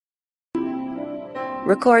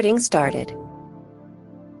Recording started.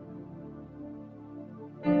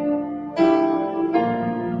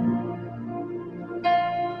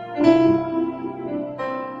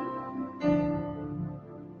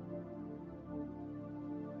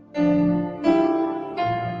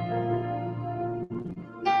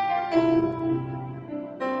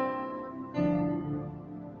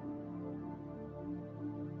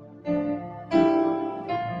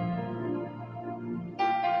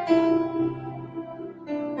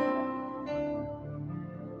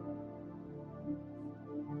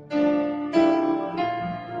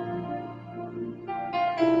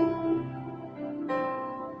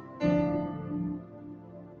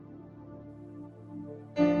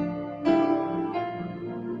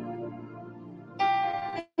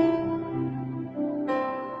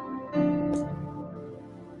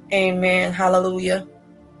 Amen. Hallelujah.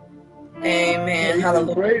 Amen.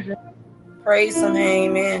 Hallelujah. Praise Him.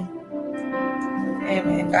 Amen.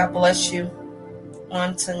 Amen. God bless you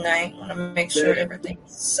on tonight. I want to make sure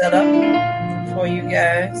everything's set up for you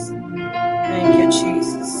guys. Thank you,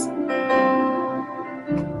 Jesus.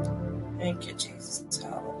 Thank you, Jesus.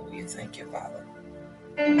 Hallelujah. Thank you, Father.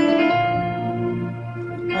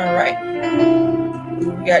 All right.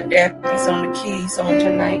 We got Daphne's on the keys on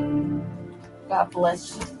tonight. God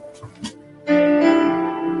bless you.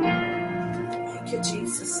 Thank you,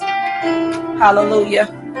 Jesus. Hallelujah.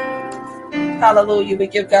 Hallelujah. We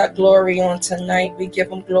give God glory on tonight. We give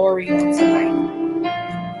Him glory on tonight.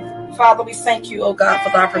 Father, we thank you, oh God, for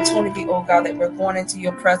the opportunity, oh God, that we're going into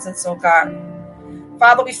your presence, oh God.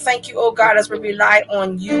 Father, we thank you, oh God, as we rely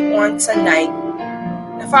on you on tonight.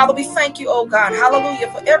 And Father, we thank you, oh God,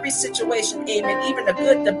 hallelujah, for every situation, amen, even the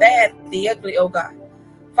good, the bad, the ugly, oh God.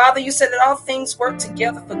 Father, you said that all things work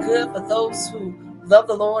together for good for those who love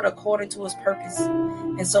the Lord according to his purpose.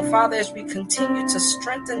 And so, Father, as we continue to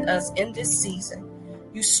strengthen us in this season,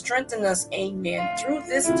 you strengthen us, amen, through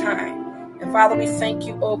this time. And Father, we thank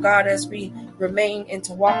you, oh God, as we remain and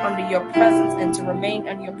to walk under your presence and to remain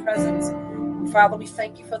under your presence. And Father, we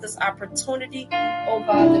thank you for this opportunity, oh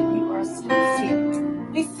God, that we are sincere.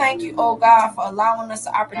 We thank you, oh God, for allowing us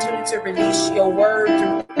the opportunity to release your word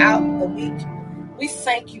throughout the week. We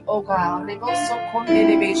thank you, oh God.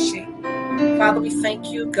 Father, we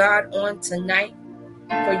thank you, God, on tonight.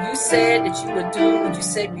 For you said that you would do what you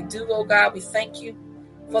said we do, oh God. We thank you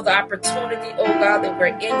for the opportunity, oh God, that we're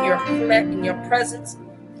in your presence,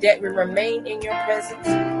 that we remain in your presence.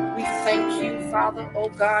 We thank you, Father, oh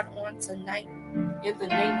God, on tonight, in the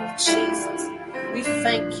name of Jesus. We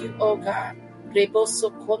thank you, oh God.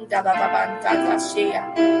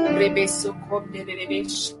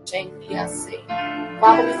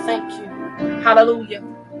 Father, we thank you. Hallelujah.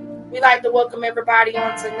 We'd like to welcome everybody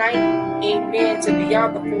on tonight. Amen. To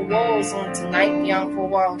Beyond the Four Walls on tonight. Beyond Four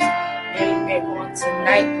Walls. Amen. On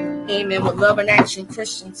tonight. Amen. With Love and Action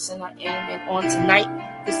Christian Center. Amen. On tonight.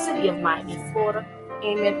 The city of Miami, Florida.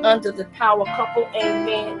 Amen. Under the power couple.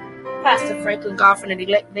 Amen. Pastor Franklin Goffin and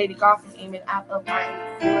elect Lady Goffin. Amen. Out of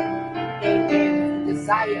Miami, Florida. Amen.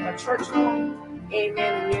 Desire a church home.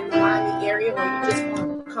 Amen. And you're in the Miami area, or you just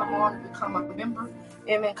want to come on and become a member.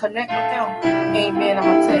 Amen. Connect with them. Amen. I'm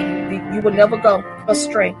going to tell you, you will never go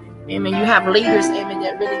astray. Amen. You have leaders, amen,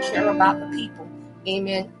 that really care about the people.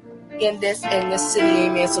 Amen. In this city.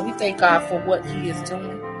 Amen. So we thank God for what he is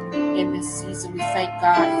doing in this season. We thank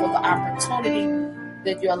God for the opportunity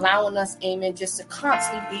that you're allowing us, amen, just to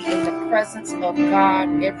constantly be in the presence of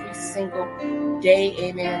God every single day.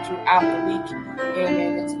 Amen. Throughout the week.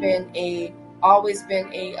 Amen. It's been always been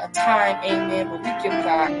a time, amen, but we give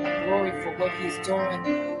God glory for what he's doing.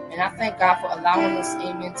 And I thank God for allowing us,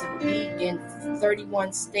 amen, to be in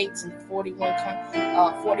 31 states and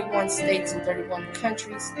 41 states and 31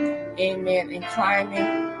 countries, amen, and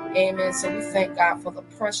climbing, amen. So we thank God for the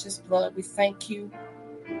precious blood. We thank you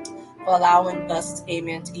for allowing us,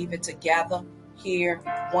 amen, to even to gather here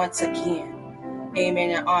once again.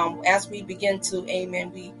 Amen. As we begin to,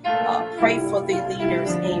 amen, we pray for the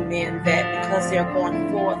leaders, amen, that because they're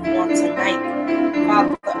going forth on tonight,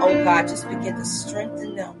 Father, oh God, just begin to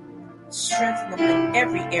strengthen them in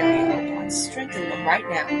every area, oh God. Strengthen them right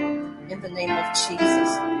now in the name of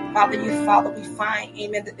Jesus. Father, we find,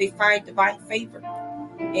 amen, that they find divine favor.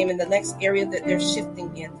 Amen. The next area that they're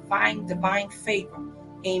shifting in, find divine favor.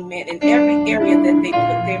 Amen. In every area that they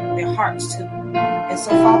put their hearts to. And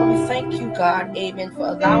so, Father, we thank you, God, amen, for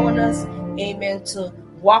allowing us, amen, to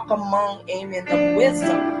walk among, amen, the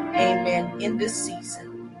wisdom, amen, in this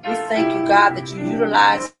season. We thank you, God, that you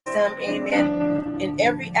utilize them, amen, in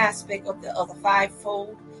every aspect of the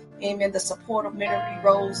fivefold, amen, the support of ministry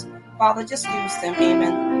roles. Father, just use them,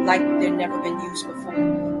 amen, like they've never been used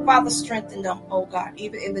before. Father, strengthen them, oh God,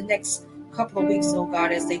 even in the next couple of weeks, oh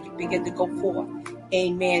God, as they begin to go forth.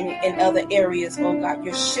 Amen. In other areas, oh God,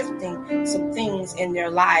 you're shifting some things in their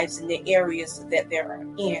lives, in the areas that they're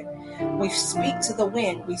in. We speak to the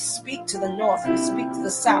wind. We speak to the north. We speak to the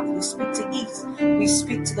south. We speak to east. We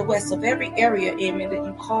speak to the west of every area, amen, that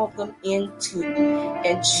you called them into.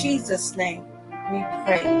 In Jesus' name, we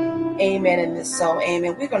pray. Amen. In this so,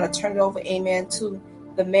 amen. We're going to turn it over, amen, to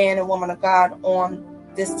the man and woman of God on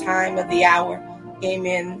this time of the hour.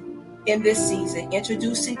 Amen. In this season,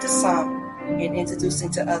 introducing to some and introducing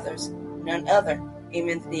to others. None other,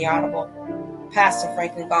 amen, the Honorable Pastor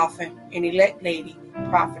Franklin Goffin and elect lady,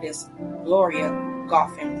 prophetess Gloria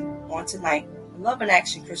Goffin on tonight. Love and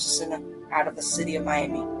Action Christian Center out of the city of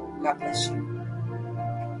Miami. God bless you.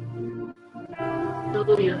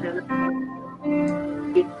 Hallelujah.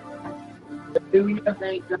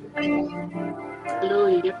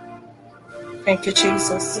 Hallelujah. Thank you,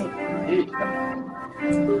 Jesus. Hallelujah.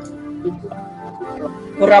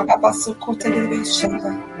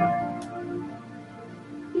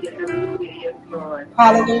 Yes, Lord.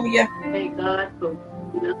 Hallelujah. Thank God for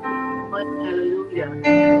hallelujah.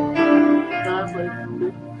 God for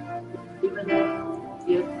giving us,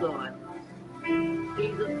 yes, Lord.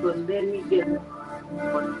 Jesus for letting me get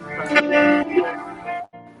hallelujah.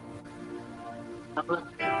 I want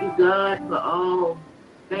to thank God for all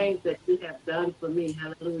things that you have done for me.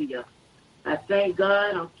 Hallelujah. I thank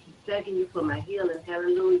God. I'm thanking you for my healing.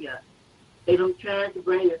 Hallelujah. They don't try to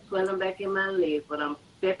bring the swelling back in my leg, but I'm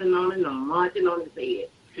stepping on it and I'm marching on his head.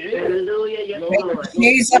 Yeah. Hallelujah. Yes, Lord.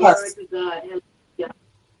 Jesus. Glory to God.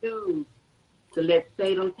 Hallelujah. To let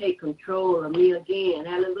Satan take control of me again.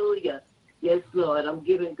 Hallelujah. Yes, Lord. I'm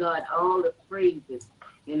giving God all the praises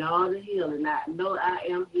and all the healing. I know I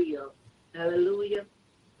am healed. Hallelujah.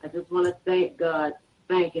 I just want to thank God.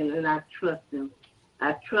 Thank Him, and I trust Him.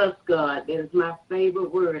 I trust God. That is my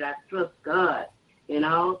favorite word. I trust God in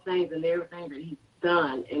all things and everything that He's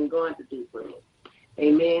done and going to do for me.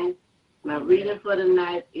 Amen. My reading for the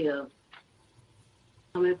night is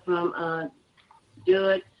coming from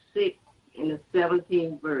Judges 6 in the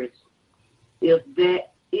 17th verse. Is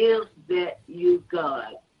that you,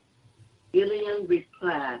 God? Gideon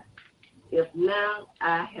replied, if now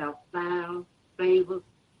I have found favor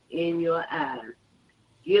in your eyes,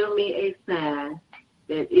 give me a sign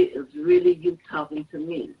that it is really you talking to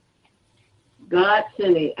me. God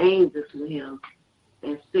sent an angel to him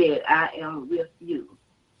and said, I am with you.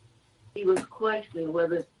 He was questioning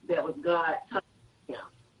whether that was God talking to him,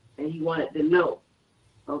 and he wanted to know.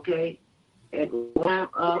 Okay? At one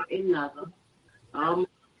or another,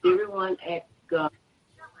 everyone asked God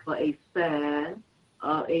for a sign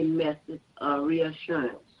or a message or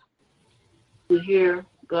reassurance. To hear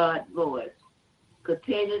God's voice,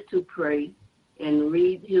 continue to pray and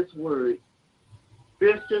read His word.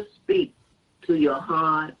 Scripture speak to your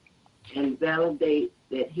heart and validate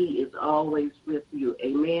that He is always with you.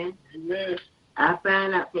 Amen? Amen. I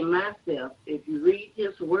find out for myself, if you read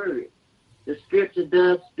His word, the Scripture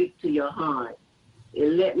does speak to your heart.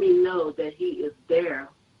 It let me know that He is there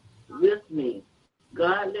with me.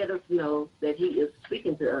 God let us know that He is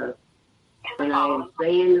speaking to us. And I am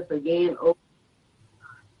saying this again,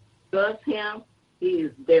 trust Him. He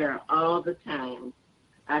is there all the time.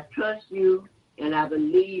 I trust you and I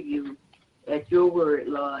believe you at your word,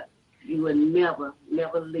 Lord. You will never,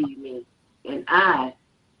 never leave me. And I,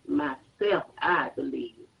 myself, I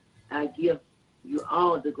believe. I give you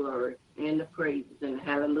all the glory and the praises and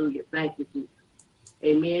hallelujah. Thank you, Jesus.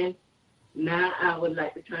 Amen. Now I would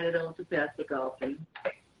like to turn it over to Pastor Goffin.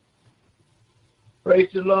 Praise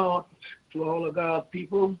the Lord to all of God's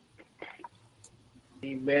people.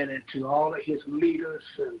 Amen. And to all of His leaders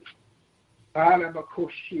and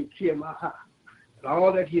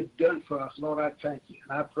all that He's done for us, Lord, I thank you.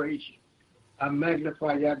 I praise you. I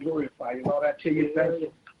magnify you. I glorify you. Lord, I tell you thank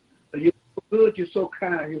you. You're so good. You're so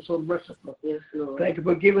kind. You're so merciful. Yes, Lord. Thank you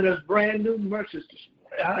for giving us brand new mercies this morning.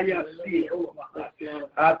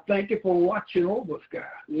 I thank you for watching over us, God.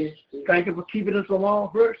 Yes, thank you for keeping us from all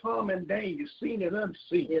hurt, harm, and danger, seen and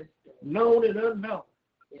unseen, yes, known and unknown.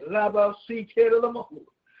 Yes.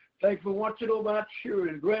 Thank you for watching over our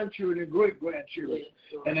children, grandchildren, and great-grandchildren,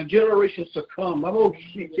 yes, and the generations to come. I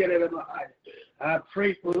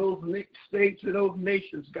pray for those states and those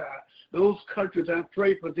nations, God. Those countries, I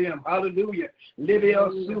pray for them. Hallelujah. Lord,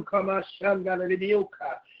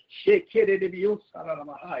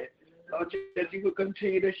 that you will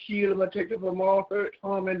continue to shield them and take them from all hurt,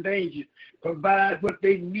 harm, and danger. Provide what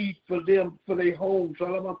they need for them, for their homes,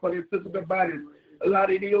 for their physical bodies. I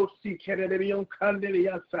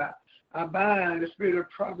bind the spirit of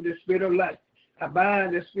prophet, the spirit of life. I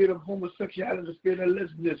bind the spirit of homosexuality, the spirit of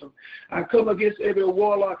lesbianism. I come against every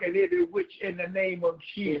warlock and every witch in the name of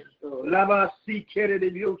Jesus.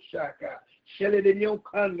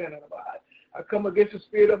 I come against the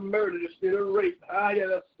spirit of murder, the spirit of rape.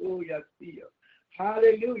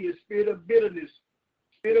 Hallelujah. Spirit of bitterness,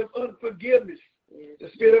 spirit of unforgiveness, the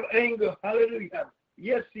spirit of anger. Hallelujah.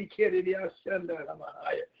 Yes,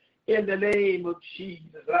 in the name of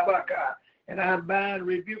Jesus. And I bind,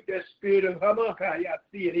 rebuke that spirit of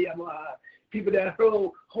people that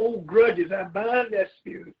hold grudges. I bind that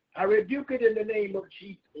spirit. I rebuke it in the name of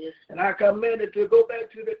Jesus. And I command it to go back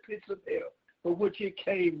to the pits of hell, for which it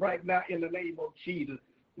came right now in the name of Jesus.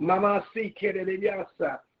 Mama,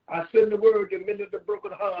 I send the word to mend the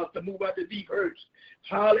broken heart, to move out the deep hurts.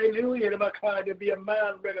 Hallelujah. To be a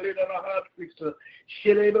mind regulator and a heart fixer.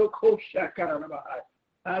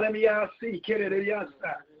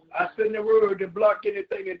 I send the word to block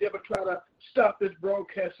anything and never try to stop this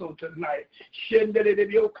broadcast on tonight.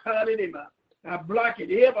 I block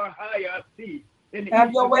it ever higher. I see.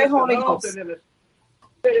 Have your way, Holy Ghost.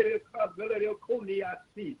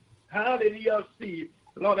 Hallelujah.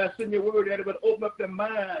 Lord, I send your word that it would open up the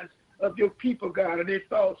minds of your people, God, and their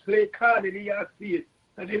thoughts. And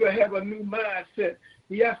they will have a new mindset.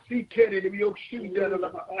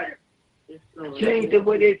 Change the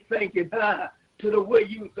way they think to the way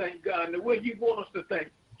you think, God, and the way you want us to think.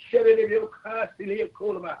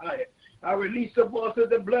 I release the voice of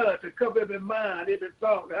the blood to cover every mind, every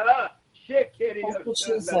thought.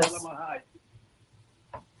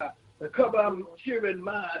 To cover our children's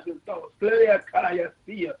minds and thoughts. In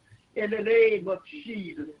the name of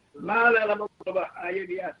Jesus. Lord,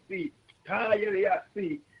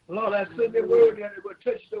 I send the word that it will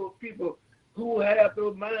touch those people who have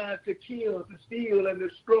those minds to kill, to steal, and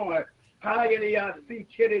destroy. In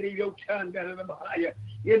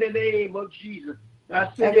the name of Jesus. I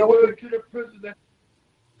send the word to the prisoners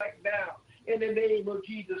right now. In the name of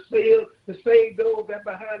Jesus. To save those that are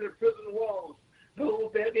behind the prison walls.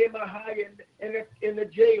 Those that in the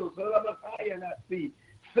jails.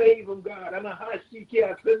 Save them, God. I'm a high seek here.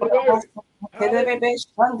 I send the word.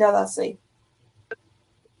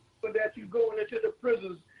 That you going into the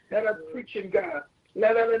prisons that are preaching, God.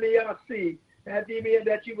 Let us see. That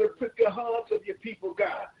you will prick the hearts of your people,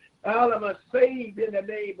 God. All of us saved in the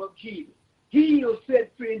name of Jesus. Heal,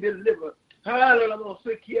 set free, and deliver.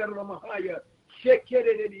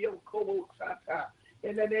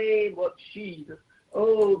 In the name of Jesus.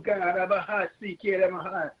 Oh, God.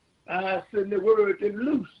 I send the word to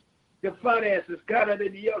loose the finances, God, to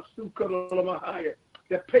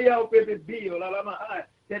pay off every bill,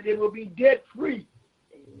 that they will be debt free.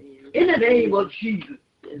 In the name of Jesus.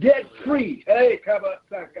 Debt free. Hey,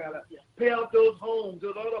 pay off those homes,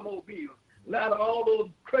 those automobiles, not all those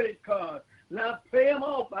credit cards. Now pay them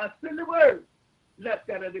off. I send the word. Let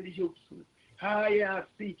that be your high.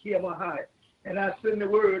 Seek him high. And I send the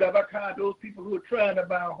word about those people who are trying to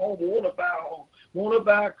buy a home, want to buy a home, want to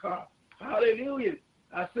buy a car. Hallelujah.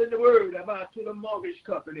 I send the word about to the mortgage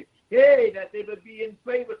company. Hey, that they would be in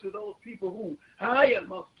favor to those people who hire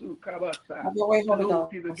must to Kabasa. Those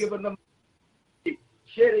people giving them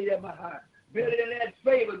better than that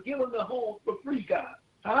favor, give them the home for free, God.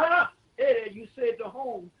 Hey, you said the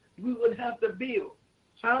home we wouldn't have to build.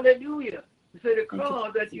 Hallelujah. You said the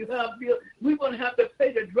cars that you have built, we wouldn't have to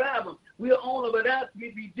pay to drive them. We'll own them, but that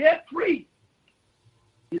we'd be debt free.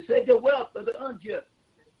 You said the wealth of the unjust,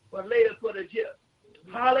 but later for the just.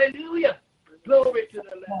 Hallelujah. Glory to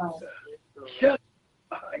the Lamb.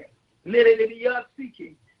 Let it be your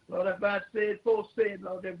seeking. Lord, if I said, folks said,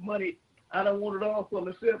 Lord, that money, I don't want it all for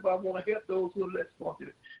myself. I want to help those who are less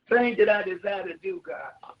fortunate. Things that I desire to do,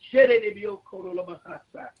 God.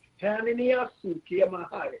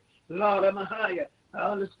 Lord, I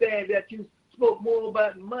understand that you spoke more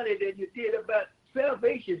about money than you did about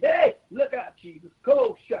salvation. Hey, look out, Jesus.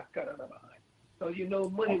 So you know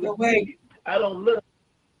money was needed. I don't look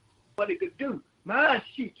what it could do. My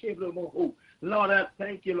sheep came to the Lord, I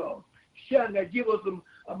thank you, Lord. Give us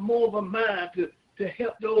more of a mind to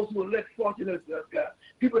help those who are less fortunate, God.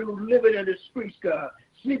 People who are living in the streets, God,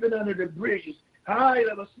 sleeping under the bridges.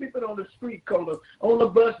 Sleeping on the street corner, on the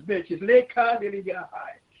bus benches.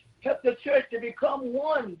 Help the church to become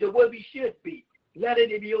one to where we should be. Let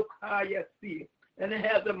it be your and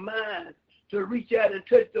have the mind to reach out and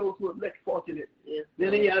touch those who are less fortunate. Yes.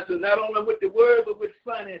 Then he has to not only with the word, but with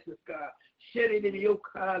finances, God. Shed it in your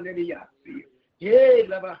car, let it see. Yeah,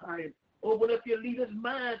 open up your leaders'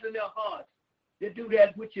 minds and their hearts to do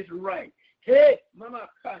that which is right. Hey, Mama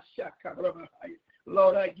Kasha,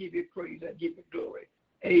 Lord, I give you praise, I give you glory.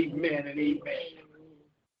 Amen and amen.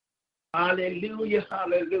 Hallelujah,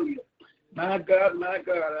 hallelujah. My God,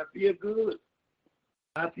 I feel good.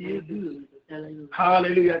 I feel good.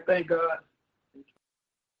 Hallelujah. I thank God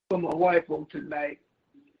for my wife on tonight.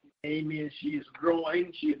 Amen. She is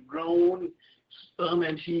growing. She has grown some,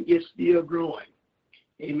 and she is still growing.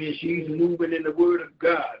 Amen. She's moving in the Word of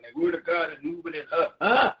God. The Word of God is moving in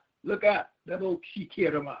her. Look out. That old she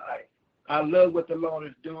cared on my eye. I love what the Lord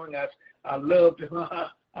is doing. I love to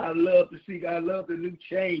see. I love the new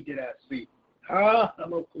change that I see.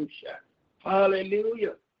 I'm a cool shot.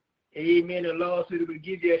 Hallelujah. Amen. The Lord said He will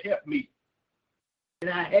give you a help me.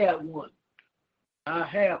 And I have one.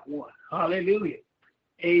 Hallelujah.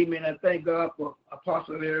 Amen. I thank God for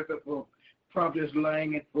Apostle Erica, for Prophetess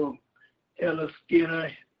Lang, and for Ella Skinner,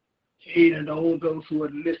 and all those who are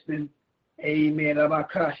listening. Amen.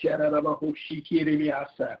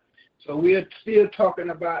 So we're still talking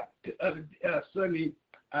about Sunday.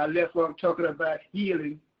 I left off talking about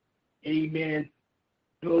healing. Amen.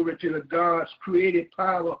 Glory to the God's creative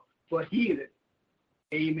power for healing.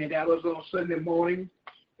 Amen. That was on Sunday morning.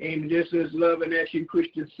 Amen. This is Love and Action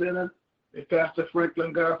Christian Center. With Pastor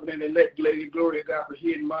Franklin Garfield and elect Lady Gloria Garfield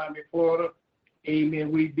here in Miami, Florida. Amen.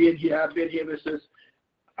 We've been here. I've been here since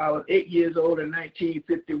I was 8 years old in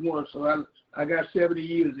 1951. So I got 70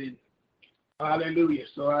 years in. Hallelujah.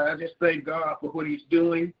 So I just thank God for what He's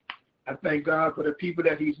doing. I thank God for the people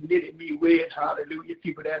that He's knitted me with. Hallelujah.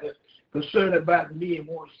 People that are concerned about me and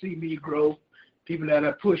want to see me grow. People that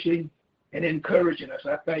are pushing and encouraging us.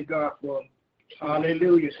 I thank God for them.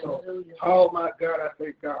 Hallelujah. So, oh my God, I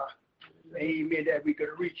thank God. Amen. That we can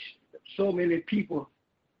reach so many people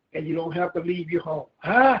and you don't have to leave your home.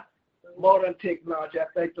 Modern technology. I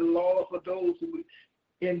thank the Lord for those who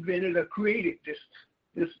invented or created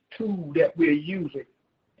this tool that we're using.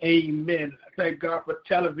 Amen. I thank God for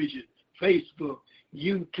television, Facebook,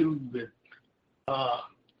 YouTube, and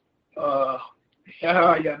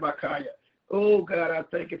oh God, I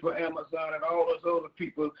thank you for Amazon and all those other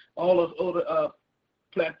people, all those other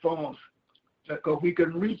platforms, because we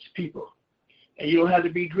can reach people. And you don't have to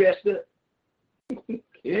be dressed up.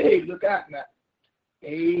 Hey, look out now.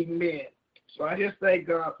 Amen. So I just thank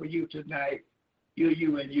God for you tonight.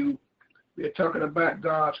 You. We're talking about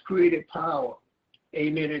God's creative power.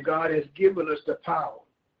 Amen. And God has given us the power.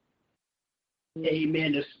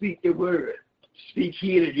 Amen. To speak the word. Speak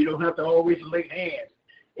healing. You don't have to always lay hands.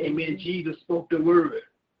 Amen. Jesus spoke the word.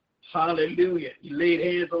 Hallelujah. He laid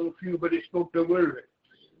hands on a few, but He spoke the word.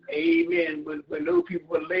 Amen. When those people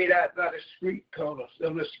were laid out by the street corners,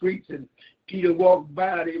 on the streets, and Peter walked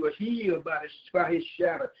by, they were healed by his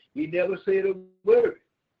shadow. He never said a word.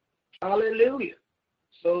 Hallelujah.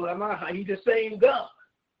 So He's the same God.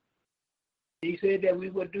 He said that we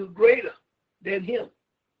would do greater than Him.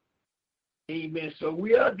 Amen. So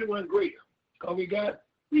we are doing greater because we got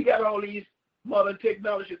all these modern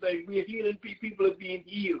technology things. We're healing people. People are being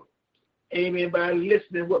healed. Amen. By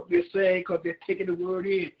listening to what we're saying, because they're taking the word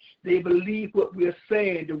in. They believe what we're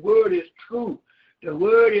saying. The word is true. The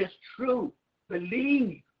word is true.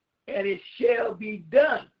 Believe, and it shall be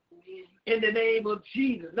done in the name of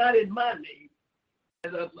Jesus, not in my name.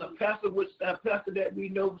 As a pastor that we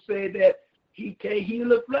know said that he can't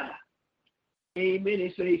heal a fly. Amen.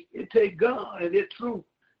 He says it takes God, and it's true.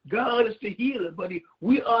 God is the healer, but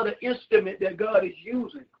we are the instrument that God is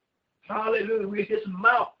using. Hallelujah. We're His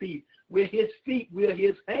mouthpiece. We're His feet. We're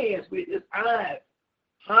His hands. We're His eyes.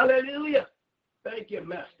 Hallelujah. Thank you,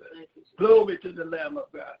 Master. Glory to the Lamb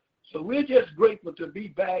of God. So we're just grateful to be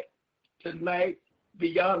back tonight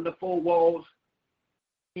beyond the four walls.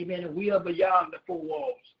 Amen. And we are beyond the four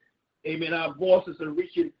walls. Amen. Our voices are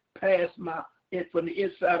reaching past from the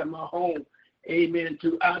inside of my home. Amen.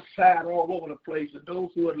 To outside all over the place. And those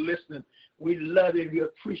who are listening, we love you. We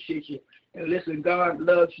appreciate you. And listen, God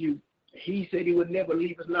loves you. He said He would never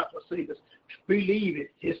leave us, not forsake us. Believe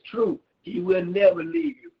it. It's true. He will never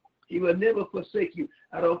leave you. He will never forsake you.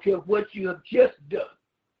 I don't care what you have just done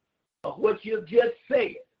or what you have just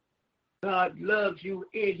said. God loves you,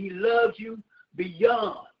 and He loves you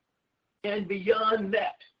beyond and beyond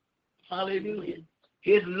that. Hallelujah.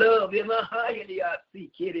 His love, His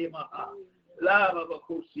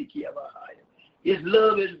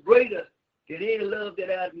love is greater than any love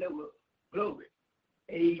that I know of. Glory.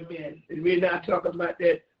 Amen. And we're not talking about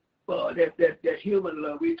that human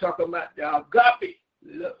love. We're talking about the agape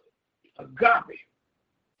love. Agape.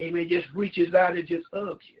 Amen. Just reaches out and just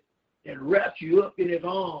hugs you and wraps you up in His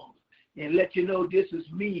arms and let you know, this is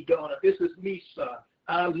me, daughter. This is me, son.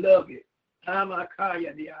 I love you. I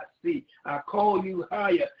call you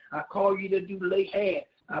higher. I call you to lay hands.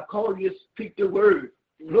 I call you to speak the word.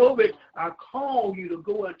 Glory. I call you to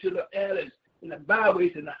go into the alleys in the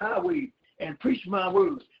byways and the highways and preach my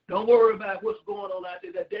words. Don't worry about what's going on out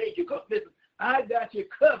there, the danger. Because listen, I got you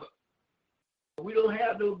covered. We don't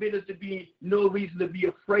have no business to be, no reason to be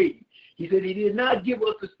afraid. He said he did not give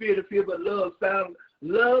us the spirit of fear, but love, power,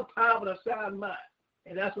 and a sound mind.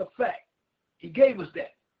 And that's a fact. He gave us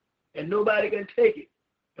that. And nobody can take it.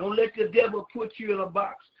 Don't let the devil put you in a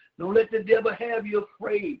box. Don't let the devil have you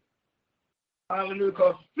afraid. Hallelujah.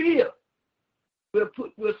 Because fear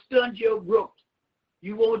will stun your growth.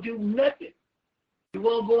 You won't do nothing. You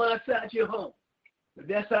won't go outside your home. But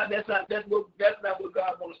that's not what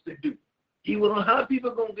God wants us to do. He will know how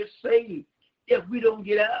people are going to get saved if we don't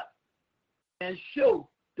get out and show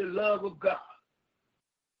the love of God.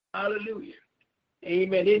 Hallelujah.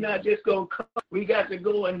 Amen. They're not just going to come. We got to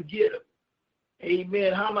go and get them.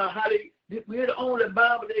 Amen. We're the only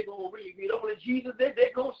Bible they're going to read. We're the only Jesus they're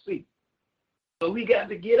going to see. So we got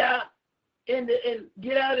to get out in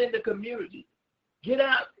the community. Get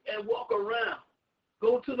out and walk around.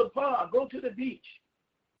 Go to the park. Go to the beach.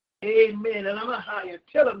 Amen. And I'm going to hire.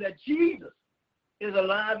 Tell them that Jesus is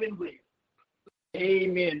alive and well.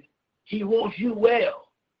 Amen. He wants you well.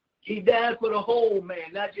 He died for the whole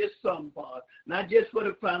man, not just some part, not just for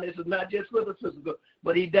the finances, not just for the physical,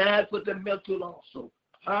 but he died for the mental also.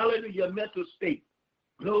 Hallelujah, mental state.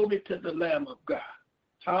 Glory to the Lamb of God.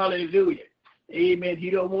 Hallelujah. Amen.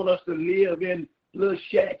 He don't want us to live in little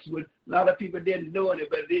shacks with a lot of people didn't know it,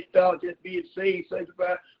 but they thought just being saved,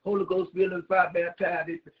 sanctified, Holy Ghost filled and fire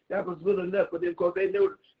baptized. That was good enough for them because they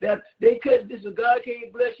knew that they couldn't. This is God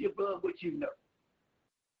can't bless you above what you know.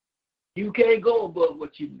 You can't go above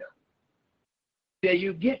what you know. Then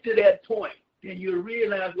you get to that point, then you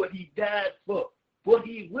realize what he died for, what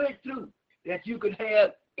he went through, that you could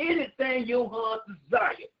have anything your heart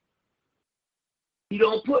desires. He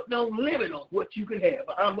don't put no limit on what you can have,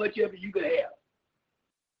 or how much of it you can have.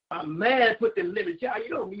 A man put the limit. Child, you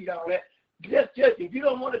don't need all that. Just if you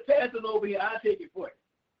don't want to pass it over here, I'll take it for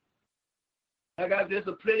you. There's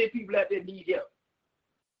plenty of people out there need help.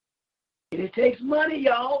 And it takes money,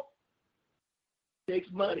 y'all. It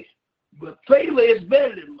takes money. But favor is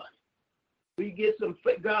better than money. We get some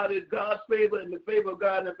God's favor and the favor of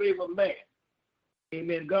God and the favor of man.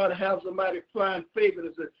 Amen. God has somebody find favor.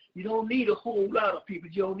 You don't need a whole lot of people.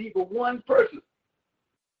 You don't need but one person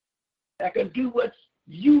that can do what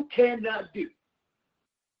you cannot do.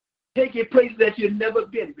 Take you places that you've never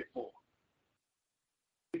been before.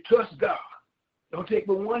 You trust God. Don't take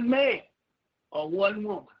but one man or one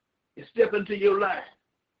woman and step into your life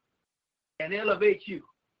and elevate you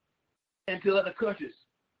into other countries.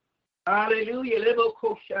 Hallelujah.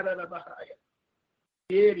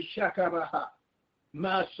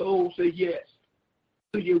 My soul says yes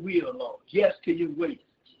to your will, Lord. Yes to your ways.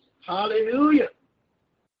 Hallelujah.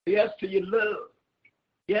 Yes to your love.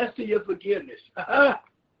 Yes to your forgiveness.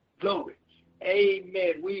 Glory.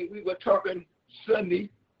 Amen. We were talking Sunday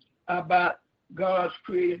about God's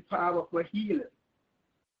creative power for healing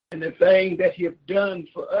and the thing that he has done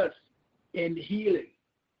for us in healing.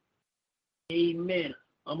 Amen.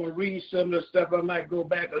 I'm going to read some of the stuff. I might go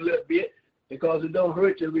back a little bit because it don't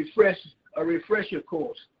hurt to refresh a refresher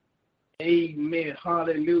course. Amen.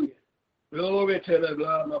 Hallelujah. Glory to the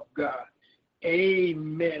Lamb of God.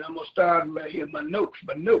 Amen. I'm going to start right here. My notes,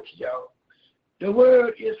 y'all. The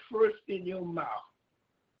word is first in your mouth.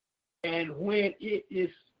 And when it is,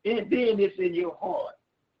 and then it's in your heart.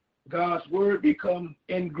 God's word becomes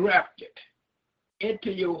engrafted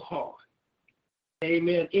into your heart.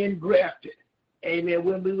 Amen. Engrafted. Amen.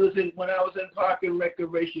 When I was in park and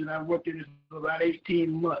recreation, I worked in this for about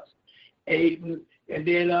 18 months. Amen. And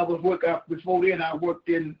then I was before then I worked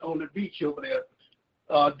on the beach over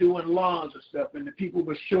there, doing lawns and stuff. And the people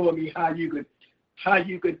were showing me how you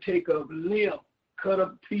could take a limb, cut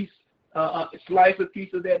a piece, slice a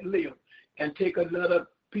piece of that limb, and take another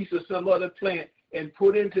piece of some other plant and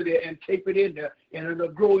put into there and tape it in there, and it'll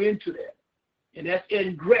grow into that. And that's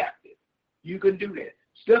engrafted. You can do that.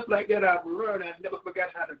 Stuff like that I've learned. I never forgot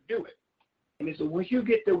how to do it. And so once you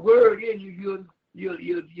get the word in you, you'll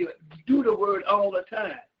do the word all the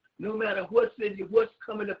time. No matter what's in you, what's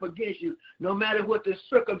coming up against you, no matter what the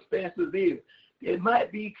circumstances is. It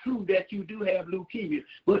might be true that you do have leukemia,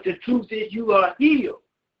 but the truth is you are healed.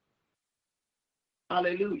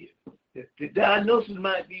 Hallelujah. The diagnosis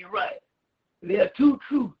might be right. There are two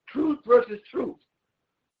truths, truth versus truth.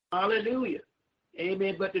 Hallelujah.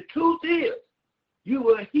 Amen. But the truth is, you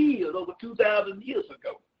were healed over 2,000 years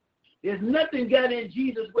ago. There's nothing got in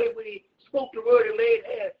Jesus' way when he spoke the word and laid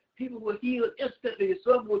hands. People were healed instantly.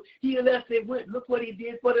 Some were healed as they went. Look what he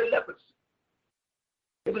did for the lepers.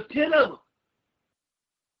 There was 10 of them.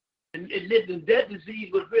 And listen, that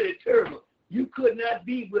disease was really terrible. You could not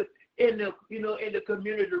be in the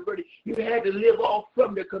community already. You had to live off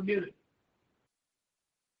from the community.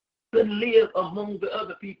 Couldn't live among the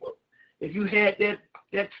other people. If you had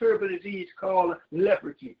that terrible disease called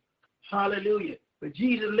leprosy. Hallelujah. But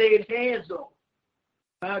Jesus laid hands on.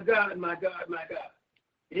 My God, my God, my God.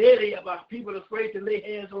 Really about people afraid to lay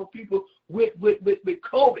hands on people with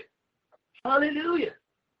COVID. Hallelujah.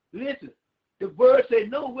 Listen, the word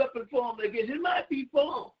said no weapon formed against it. Might be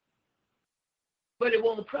formed, but it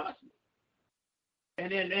won't prosper.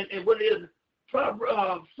 And what is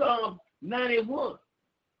Psalm 91?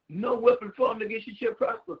 No weapon formed against you shall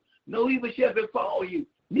prosper. No evil shall befall you.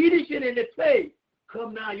 Neither shall any plague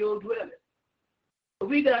come nigh your dwelling. But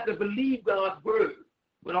we got to believe God's word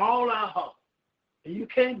with all our heart. And you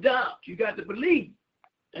can't doubt. You got to believe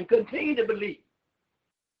and continue to believe.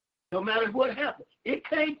 No matter what happens, it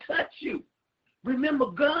can't touch you. Remember,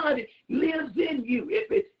 God lives in you.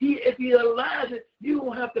 If he allows it, you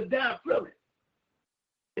won't have to die from it.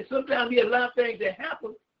 And sometimes he allows things to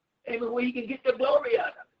happen, amen, where he can get the glory out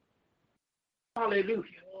of it. Hallelujah.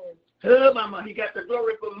 Hey, mama, he got the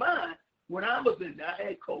glory for mine when I was in there. I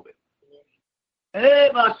had COVID. Hey,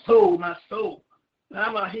 my soul.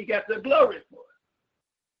 Mama, he got the glory for it.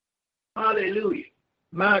 Hallelujah.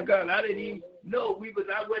 My God, I didn't even know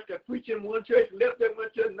I went to preach in one church, left them,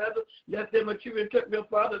 went to another, left them a children, took their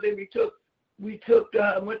father, then went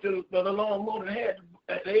to the long motor had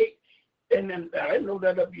at 8, and then I didn't know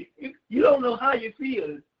that up. You don't know how you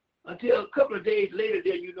feel until a couple of days later,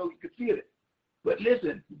 then you know you could feel it. But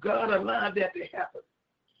listen, God allowed that to happen.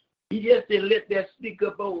 He just didn't let that sneak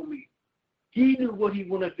up on me. He knew what he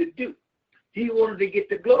wanted to do. He wanted to get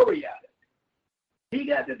the glory out of it. He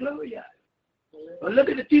got the glory out of it. But look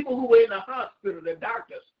at the people who were in the hospital, the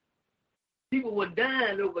doctors. People were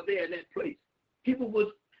dying over there in that place. People was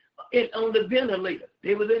on the ventilator.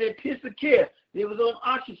 They was in intensive care. They was on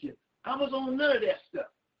oxygen. I was on none of that stuff.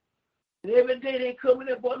 And every day they come in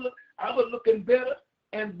there, boy, look, I was looking better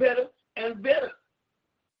and better and better.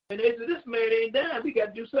 And they said, this man ain't dying. We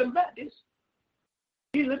got to do something about this.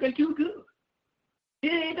 He's looking too good. He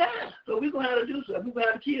ain't dying. So we're going to have to do something. We're going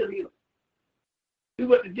to have to kill him. Do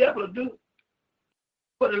what the devil will do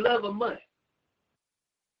for the love of money.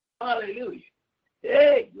 Hallelujah.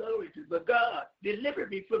 Hey, glory to God. Deliver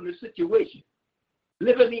me from the situation.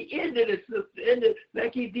 Deliver me into the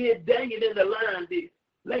like he did Daniel in the lion did.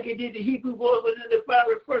 Like he did the Hebrew boy was in the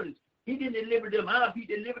fiery furnace. He didn't deliver them out. He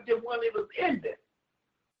delivered them while they was in there.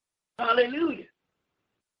 Hallelujah.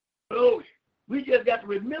 Glory. We just got to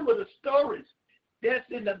remember the stories that's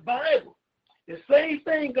in the Bible. The same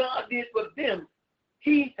thing God did for them,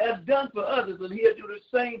 he has done for others, and he'll do the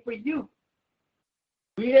same for you.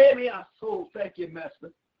 We hear me, our soul. Thank you,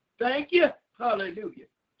 Master. Thank you. Hallelujah.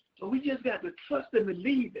 So we just got to trust and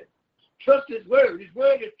believe it. Trust his word. His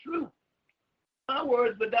word is true. My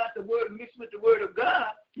words, but not the word mixed with the word of God.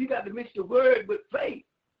 You got to mix the word with faith.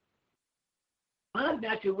 My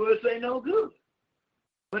natural words ain't no good.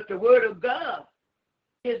 But the word of God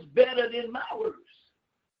is better than my words.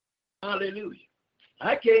 Hallelujah.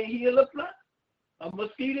 I can't heal a fly. A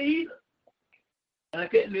mosquito either. I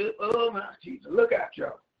can't live. Oh my Jesus. Look out,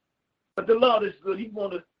 y'all. But the Lord is good. He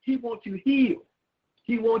wants you healed.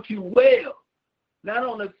 He wants you well. Not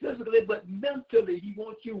only physically, but mentally. He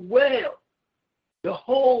wants you well. The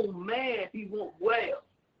whole man, he wants well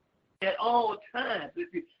at all times.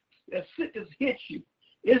 If sickness hits you,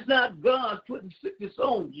 it's not God putting sickness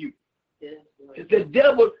on you. It's the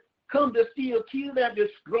devil come to steal, kill, and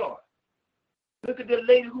destroy. Look at the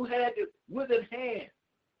lady who had the withered hand.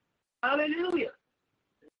 Hallelujah.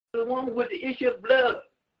 The woman with the issue of blood.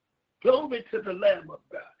 Glory to the Lamb of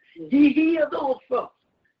God. He healed those folks.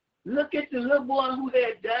 Look at the little boy who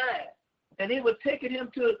had died, and they were taking him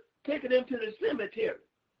to the cemetery.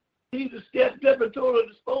 Jesus stepped up and told her,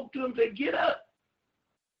 spoke to him, said, get up.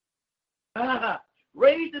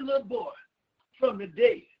 Raise the little boy from the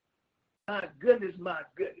dead. My goodness, my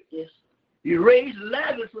goodness. Yes. He raised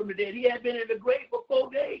Lazarus from the dead. He had been in the grave for 4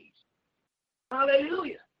 days.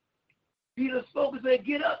 Hallelujah. Jesus spoke and said,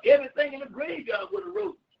 get up. Everything in the graveyard would have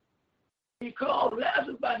rose. He called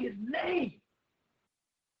Lazarus by his name.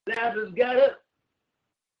 Lazarus got up.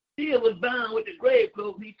 Still was bound with the grave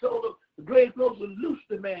clothes. He told him the grave clothes would loose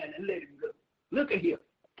the man and let him go. Look at him.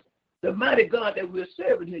 The mighty God that we're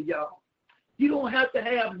serving here, y'all. You don't have to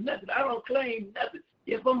have nothing. I don't claim nothing.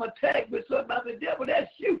 If I'm attacked with something by the devil, that's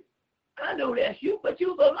you. I know that's you, but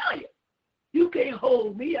you're a liar. You can't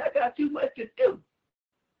hold me. I got too much to do.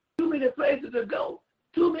 Too many places to go.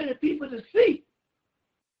 Too many people to see.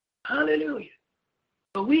 Hallelujah.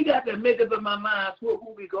 But we got to make up in my minds who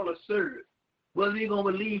we're going to serve. Whether we're going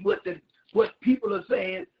to believe what the what people are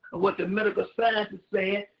saying and what the medical science is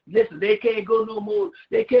saying. Listen, they can't go no more.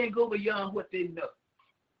 They can't go beyond what they know.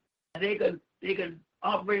 And they can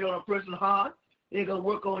operate on a person's heart. They can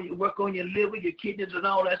work on your liver, your kidneys, and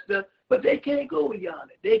all that stuff. But they can't go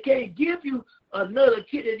beyond it. They can't give you another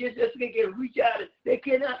kidney. Just they can reach out. They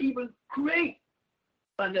cannot even create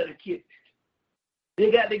another kidney.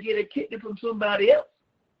 They got to get a kidney from somebody else.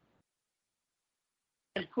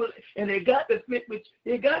 And they got to fit with.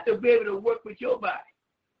 They got to be able to work with your body.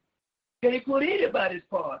 Can they put anybody's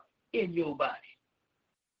part in your body?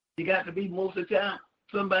 You got to be most of the time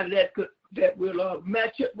somebody that will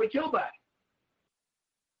match up with your body.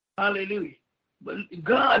 Hallelujah. But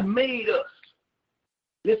God made us.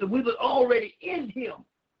 Listen, we were already in him.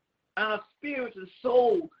 Our spirit and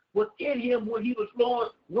soul was in him when he was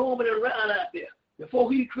roaming around out there,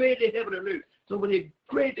 before he created heaven and earth. So when he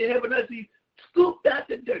created heaven and earth, he scooped out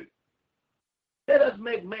the dirt. Let us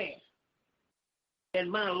make man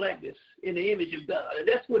and man likeness in the image of God. And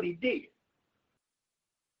that's what he did.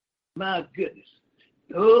 My goodness.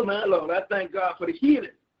 Oh, my Lord, I thank God for the healing.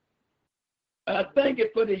 I thank you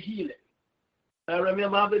for the healing. I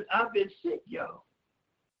remember I've been sick, y'all.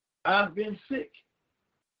 I've been sick.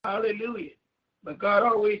 Hallelujah. But God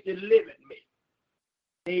always delivered me.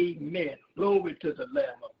 Amen. Glory to the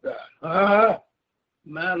Lamb of God.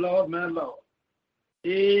 My Lord, my Lord.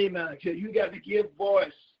 Amen. So you got to give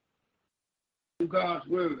voice to God's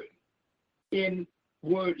word. In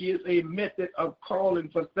word is a method of calling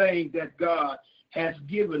for things that God has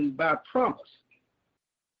given by promise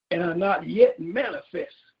and are not yet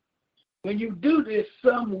manifest. When you do this,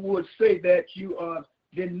 some would say that you are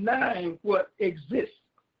denying what exists,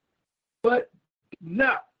 but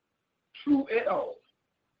not true at all.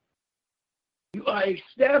 You are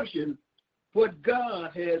establishing what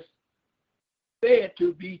God has said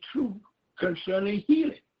to be true concerning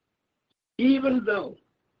healing, even though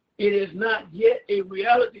it is not yet a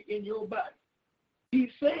reality in your body.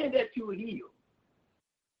 He's saying that you are healed.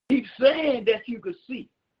 He's saying that you could see.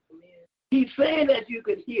 He's saying that you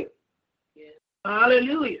could hear.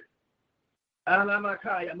 Hallelujah.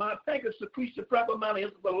 My thank is to preach the proper amount of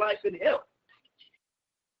health for life and health.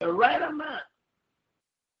 The right amount.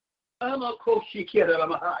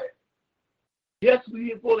 Yes,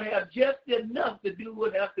 we will have just enough to do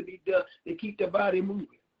what has to be done to keep the body moving.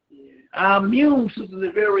 Our immune system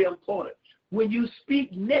is very important. When you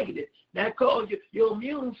speak negative, that causes your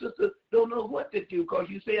immune system don't know what to do, because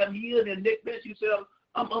you say I'm healed, and next minute you say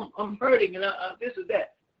I'm hurting, and this is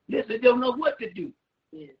that. Listen, they don't know what to do.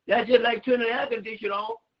 That's just like turning the air conditioner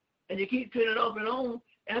on, and you keep turning it off and on.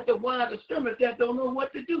 After a while, the stomach that don't know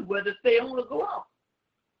what to do, whether to stay on or go off.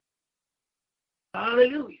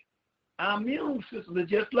 Hallelujah. Our immune system is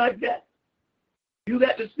just like that. You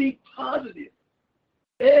got to speak positive.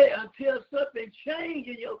 Hey, until something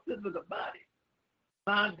changes in your physical body.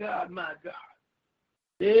 My God, my God.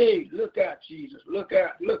 Hey, look out, Jesus. Look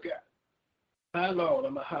out, look out. My Lord,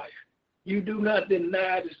 I'm a higher. You do not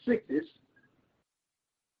deny the sickness.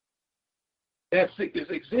 That sickness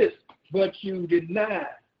exists, but you deny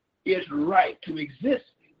its right to exist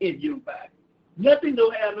in your body. Nothing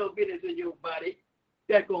don't have no business in your body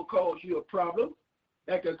that's going to cause you a problem.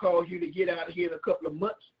 That can cause you to get out of here in a couple of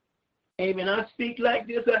months. Amen. I speak like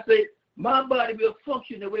this. I say, my body will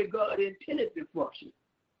function the way God intended to function.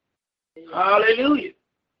 Amen. Hallelujah.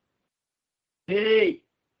 Hey,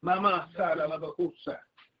 Mama Sada.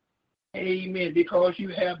 Amen. Because you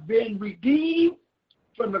have been redeemed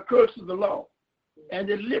from the curse of the law and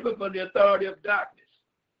delivered from the authority of darkness.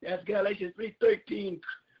 That's Galatians 3:13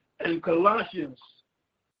 and Colossians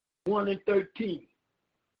 1:13.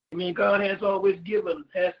 I mean, God has always given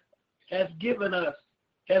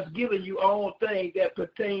you all things that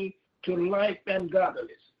pertain to life and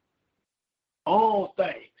godliness. All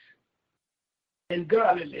things. And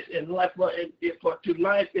godliness and life to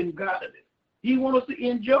life and godliness. He wants us to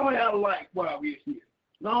enjoy our life while we're here.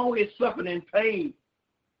 Not always suffering in pain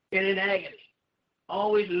and in agony.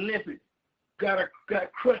 Always limping. Got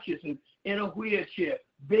crutches and in a wheelchair,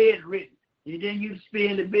 bedridden. And then you stay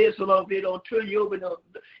in the bed so long they don't turn you over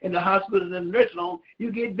in the hospital and the nursing home,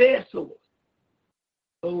 you get bed sores.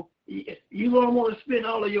 So you don't want to spend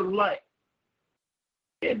all of your life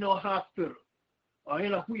in no hospital or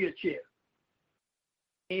in a wheelchair.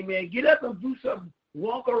 Amen. Get up and do something.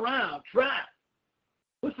 Walk around. Try.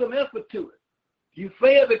 Put some effort to it. You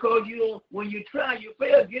fail because when you try, you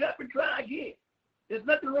fail. Get up and try again. There's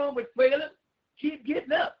nothing wrong with failing. Keep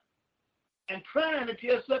getting up and trying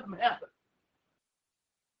until something happens.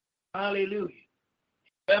 Hallelujah.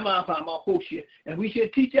 And we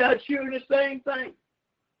should teach our children the same thing.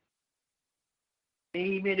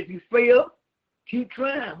 Amen. If you fail, keep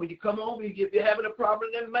trying. When you come home, if you're having a problem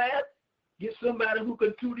in math, get somebody who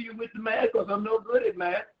can tutor you with the math, because I'm no good at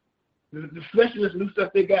math. The specialist new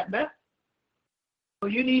stuff they got now. So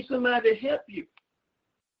you need somebody to help you.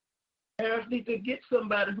 Parents need to get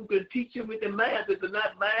somebody who can teach you with the math. If it's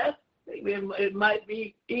not math, it might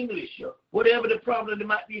be English or whatever the problem they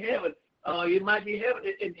might be having. You might be having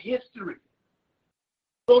it in history,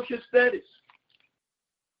 social studies.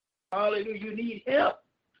 Hallelujah. You need help.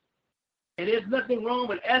 And there's nothing wrong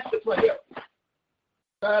with asking for help.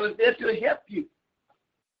 God is there to help you.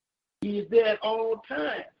 He is there at all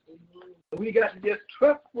times. We got to just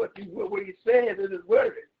trust what he says in his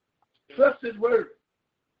word. Trust his word.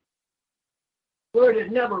 His word is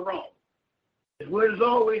never wrong. His word is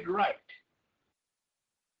always right.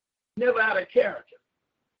 Never out of character.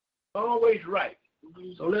 Always right.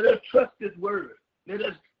 So let us trust his word. Let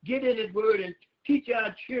us get in his word and teach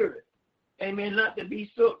our children. Amen. Not to be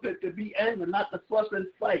to be angry, not to fuss and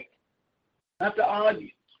fight, not to argue,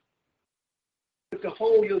 but to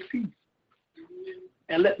hold your peace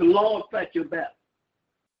and let the Lord fight your battle.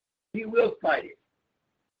 He will fight it.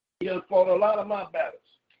 He has fought a lot of my battles.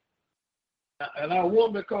 And I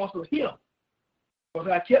won because of him. Because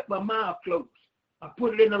I kept my mouth closed. I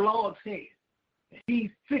put it in the Lord's hand. And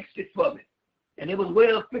he fixed it for me. And it was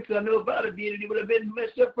well fixed. I know about it did. It would have been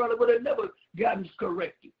messed up, probably would have never gotten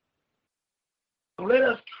corrected. So let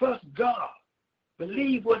us trust God.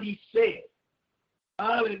 Believe what he said.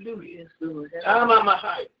 Hallelujah.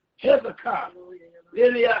 Amamahai. Hezekiah.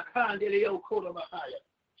 They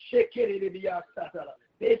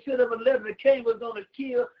said of 11, the king was going to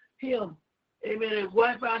kill him. Amen. And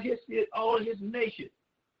wipe out all his nation.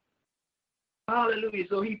 Hallelujah.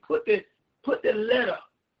 So he put the letter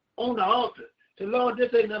on the altar. The Lord,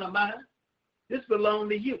 this ain't none of mine. This belongs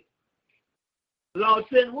to you. The Lord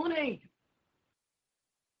sent one angel.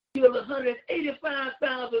 Killed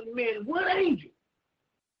 185,000 men. One angel.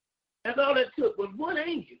 That's all it took was one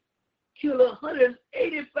angel. Killed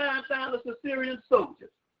 185,000 Assyrian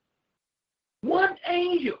soldiers. One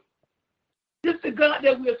angel. This is the God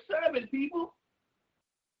that we're serving, people.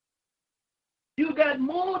 You got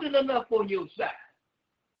more than enough on your side.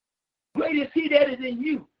 Great is he that is in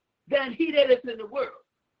you than he that is in the world.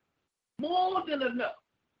 More than enough.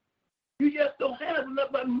 You just don't have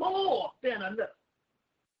enough, but more than enough.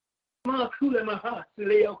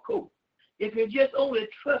 If you just only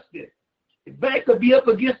trust it, your back could be up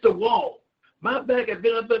against the wall. My back has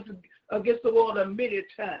been up against the wall many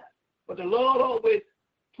times. But the Lord always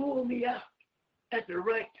pulled me out at the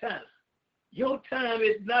right time. Your time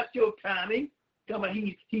is not your timing. Come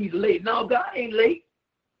on, he's late. No, God ain't late.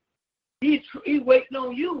 He's waiting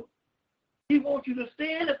on you. He wants you to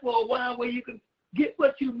stand there for a while where you can get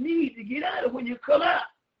what you need to get out of when you come out.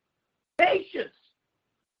 Patience.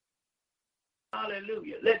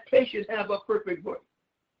 Hallelujah. Let patience have a perfect work.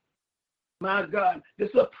 My God,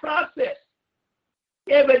 it's a process.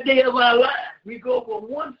 Every day of our lives, we go from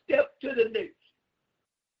one step to the next.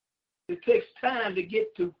 It takes time to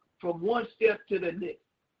get from one step to the next.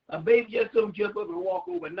 A baby just don't jump up and walk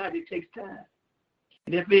overnight. It takes time.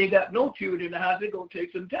 And if they ain't got no children in the house, it's going to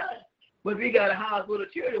take some time. But if we got a house with a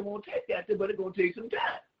children, it won't take that, but it's going to take some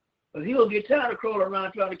time. Because he'll get tired of crawling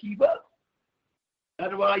around trying to keep up.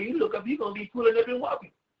 That's why you look up, you're going to be pulling up and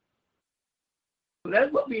walking. So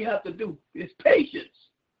that's what we have to do. It's patience.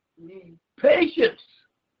 Patience.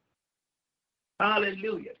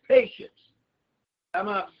 Hallelujah. Patience.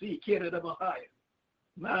 My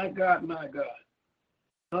God, my God.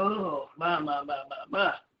 Oh,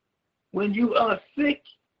 my. When you are sick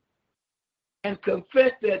and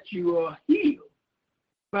confess that you are healed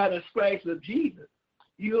by the stripes of Jesus,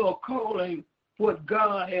 you are calling what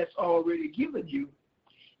God has already given you,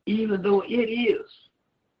 even though it is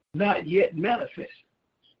not yet manifest.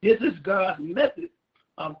 This is God's method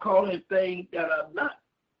of calling things that are not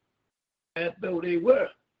as though they were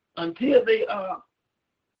until they are.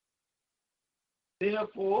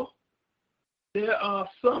 Therefore, there are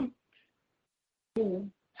some who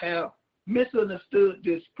have misunderstood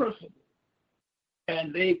this principle,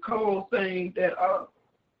 and they call things that are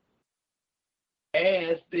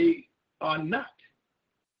as they are not.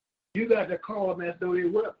 You got to call them as though they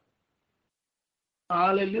were.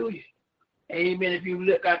 Hallelujah. Amen. If you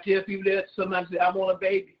look, I tell people that somebody say, I want a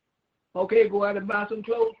baby. Okay, go out and buy some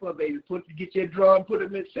clothes for a baby. Get your drawer and put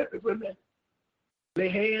them in separate for them. Lay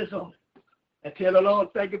hands on it. And tell the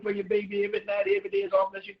Lord, thank you for your baby every night, every day, as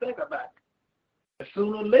often as you think about it. And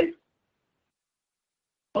sooner or later,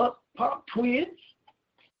 up pop twins,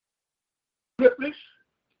 triplets,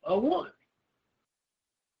 or one.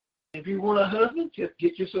 If you want a husband, just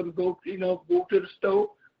get yourself to go to the store,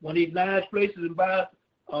 one of these nice places, and buy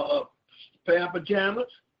a pair of pajamas,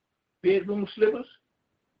 bedroom slippers,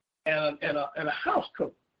 and a house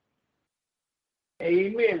coat.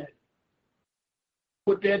 Amen.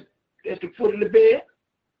 Put that at the foot of the bed,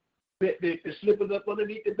 the slippers up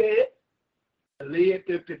underneath the bed, and lay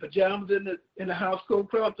the pajamas in the house coat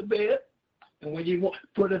across the bed. And when you want,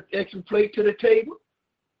 put an extra plate to the table.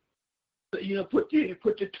 Put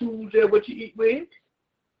the tools there, what you eat with.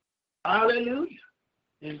 Hallelujah.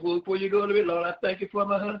 And before you go to bed, Lord, I thank you for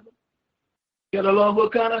my husband. Get along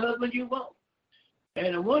what kind of husband you want.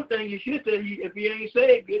 And the one thing you should say, if he ain't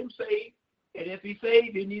saved, get him saved. And if he's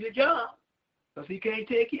saved, he need a job. Because he can't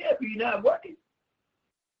take care of you, you're not working.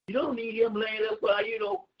 You don't need him laying up while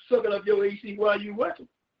sucking up your AC while you're working.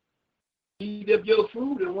 Eat up your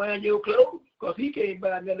food and wearing your clothes, because he can't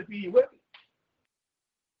buy nothing if he ain't working.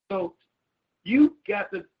 So you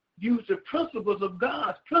got to use the principles of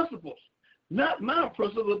God's principles. Not my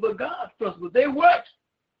principles, but God's principles. They work.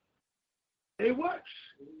 They work.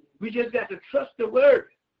 We just got to trust the word.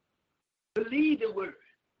 Believe the word.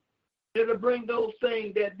 It'll bring those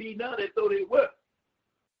things that be not as though they were.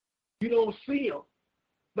 You don't see them.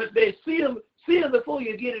 But they see them before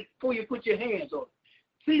you get it, before you put your hands on it.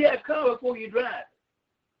 See that car before you drive.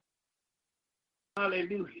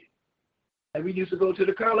 Hallelujah. And we used to go to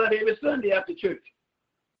the car lot every Sunday after church.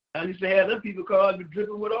 I used to have them people cars be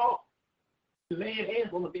dripping with oil. Laying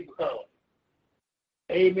hands on the people cars.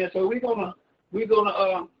 Amen. So we're gonna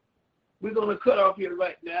cut off here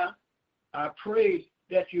right now. I pray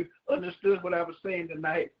that you understood what I was saying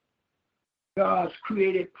tonight. God's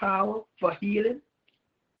created power for healing.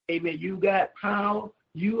 Amen. You got power.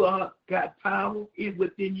 You got power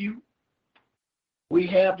within you. We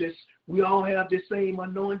have this. We all have the same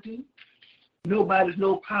anointing. Nobody's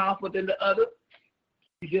more powerful than the other.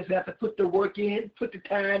 You just have to put the work in, put the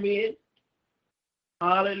time in.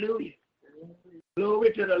 Hallelujah.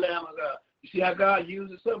 Glory to the Lamb of God. You see how God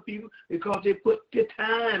uses some people? Because they put the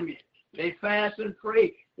time in. They fast and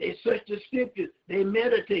pray. They search the scriptures. They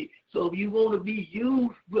meditate. So if you want to be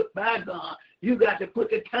used by God, you got to put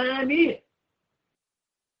the time in.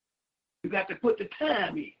 You got to put the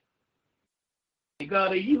time in. And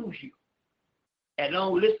God will use you. And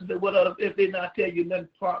don't listen to what others, if they not tell you nothing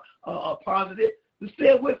positive, you stay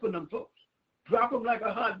away from them folks. Drop them like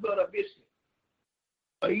a hot butter biscuit.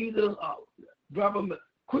 Or either drop them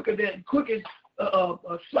quick as a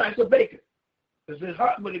slice of bacon. Because it's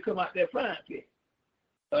hot when they come out that frying pan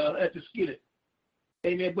at the skillet.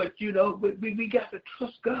 Amen. But we got to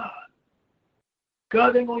trust God.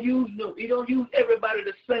 God ain't gonna use He don't use everybody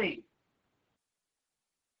the same.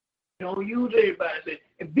 He don't use everybody.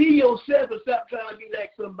 And be yourself and stop trying to be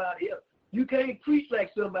like somebody else. You can't preach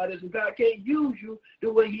like somebody else, and God can't use you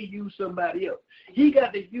the way He used somebody else. He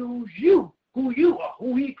got to use you, who you are,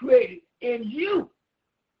 who He created in you.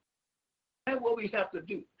 That's what we have to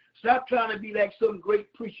do. Stop trying to be like some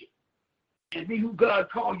great preacher and be who God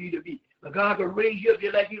called you to be. But God can raise you up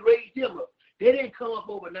just like He raised them up. They didn't come up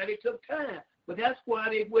overnight. It took time. But that's why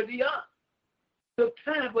they're where they are. It took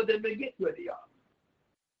time for them to get where they are.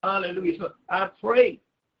 Hallelujah. So I pray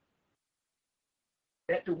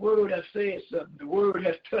that the word has said something. The word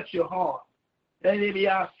has touched your heart. That maybe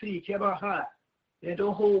I see, keep our heart. And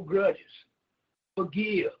don't hold grudges.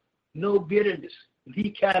 Forgive. No bitterness.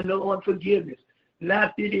 He can no unforgiveness.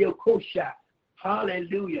 Not video kosha.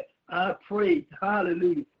 Hallelujah. I pray,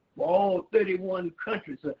 hallelujah, for all 31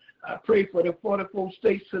 countries. I pray for the 44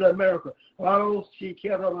 states of America. I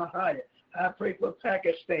pray for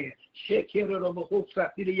Pakistan.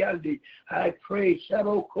 I pray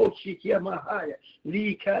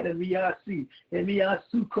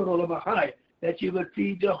that you would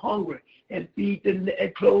feed the hungry and feed and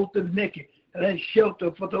clothe the naked and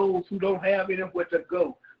shelter for those who don't have anywhere to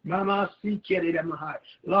go. Mama,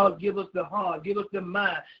 Lord, give us the heart, give us the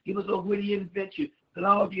mind, give us a witty invention.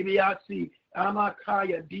 Lord, give me our seed.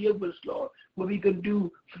 Amakaya, deal with us, Lord, what we can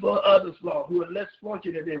do for others, Lord, who are less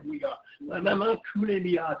fortunate than we are. In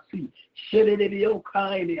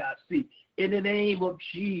the name of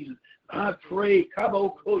Jesus, I pray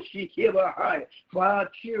for our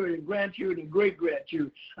children, grandchildren,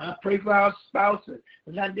 great-grandchildren. I pray for our spouses.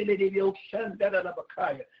 Men,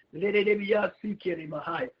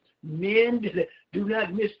 do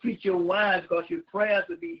not mistreat your wives because your prayers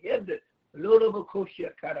will be hindered. In the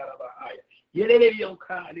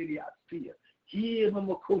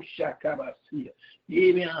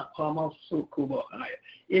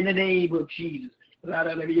name of Jesus.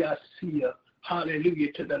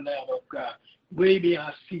 Hallelujah to the Lamb of God.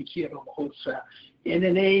 In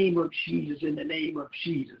the name of Jesus, in the name of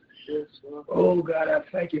Jesus. Oh, God, I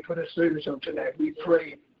thank you for the service on tonight. We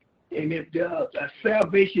pray. Amen.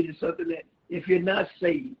 Salvation is something that if you're not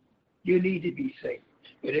saved, you need to be saved.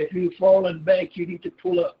 And if you've fallen back, you need to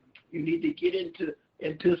pull up. You need to get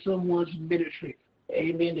into someone's ministry.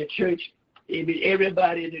 Amen. The church, amen.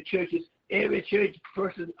 Everybody in the churches, every church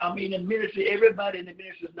person, the ministry, everybody in the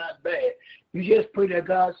ministry is not bad. You just pray that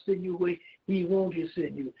God send you where He wants to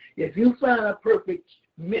send you. If you find a perfect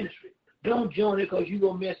ministry, don't join it because you're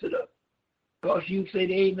going to mess it up. Because you say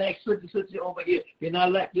they ain't like such and such over here. They're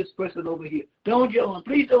not like this person over here. Don't join.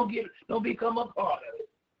 Please don't become a part of it.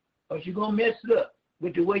 Because you're going to mess it up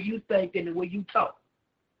with the way you think and the way you talk.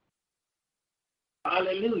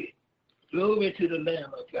 Hallelujah. Glory to the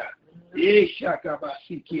Lamb of God.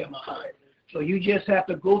 So you just have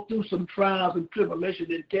to go through some trials and tribulations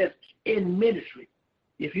and tests in ministry.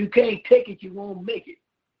 If you can't take it, you won't make it.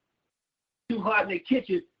 Too hot in the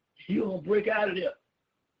kitchen, you won't break out of there.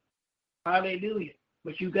 Hallelujah.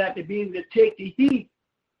 But you got to be able to take the heat.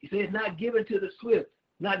 He says, not given to the swift,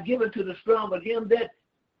 not given to the strong, but him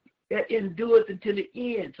that endures until the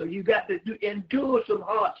end. So you got to endure some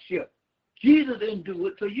hardship. Jesus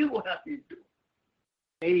endured, so you will have to endure.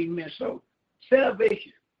 Amen. So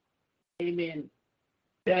salvation. Amen.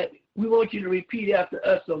 That we want you to repeat after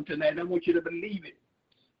us on tonight. I want you to believe it.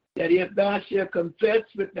 That if thou shalt confess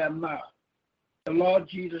with thy mouth the Lord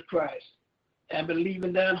Jesus Christ and believe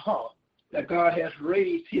in thine heart that God has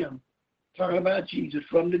raised him, talking about Jesus,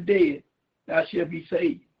 from the dead, thou shalt be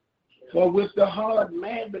saved. For with the heart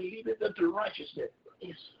man believeth unto righteousness,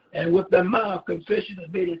 and with the mouth confession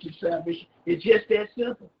is made unto salvation. It's just that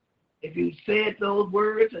simple. If you said those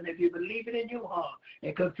words and if you believe it in your heart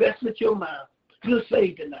and confess with your mouth, you're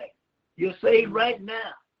saved tonight. You're saved right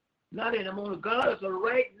now. Not in a moment. God is a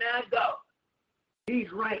right now God.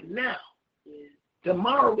 He's right now.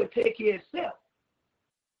 Tomorrow will take care of itself.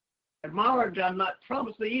 Tomorrow does not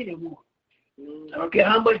promise to anyone. I don't care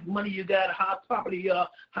how much money you got, how popular you are,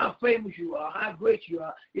 how famous you are, how great you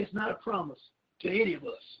are. It's not a promise to any of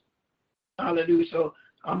us. Hallelujah. So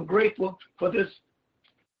I'm grateful for this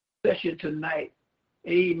session tonight.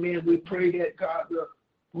 Amen. We pray that God will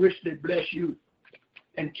richly bless you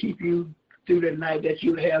and keep you through the night, that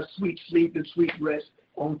you'll have sweet sleep and sweet rest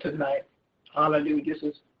on tonight. Hallelujah. This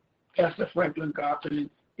is Pastor Franklin Garfin,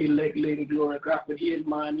 elect Lady Gloria Garfin, here in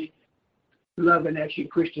Miami, loving Action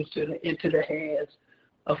Christians into the hands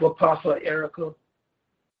of Apostle Erica.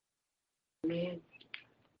 Amen.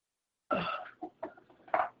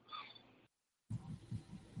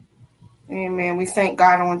 Amen. We thank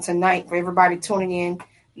God on tonight for everybody tuning in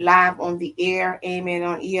live on the air. Amen.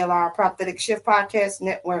 On ELR Prophetic Shift Podcast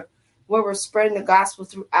Network, where we're spreading the gospel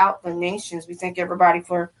throughout the nations. We thank everybody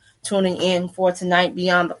for tuning in for tonight,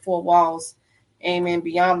 Beyond the Four Walls. Amen.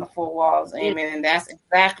 Beyond the Four Walls. Amen. And that's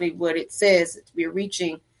exactly what it says. We're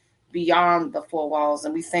reaching beyond the four walls.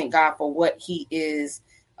 And we thank God for what he is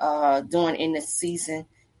doing in this season.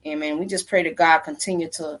 Amen. We just pray that God continue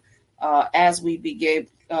to, as we be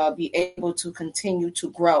able to continue to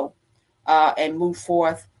grow and move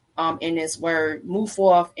forth in his word,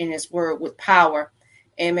 with power.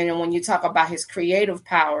 Amen. And when you talk about his creative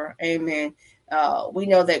power, amen, we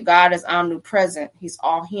know that God is omnipresent. He's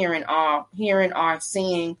all hearing, all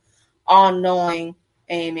seeing, all knowing.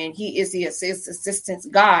 Amen. He is the assistance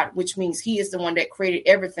God, which means he is the one that created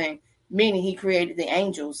everything, meaning he created the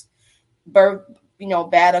angels,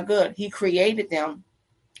 bad or good. He created them,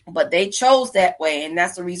 but they chose that way. And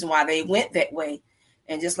that's the reason why they went that way.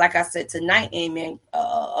 And just like I said tonight, amen,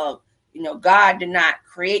 God did not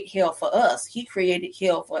create hell for us. He created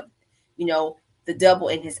hell for, the devil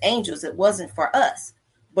and his angels. It wasn't for us,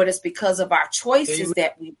 but it's because of our choices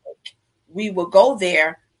that we make. We will go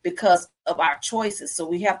there because of our choices. So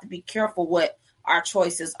we have to be careful what our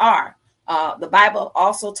choices are. The Bible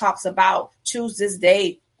also talks about choose this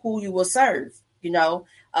day who you will serve. You don't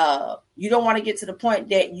want to get to the point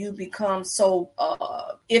that you become so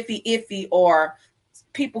iffy or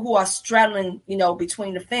people who are straddling,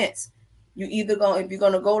 between the fence. If you're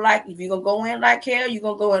gonna go in like hell, you're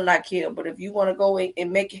gonna go in like hell. But if you want to go in and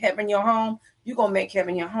make heaven your home, you're gonna make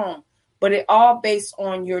heaven your home. But it all based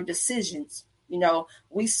on your decisions.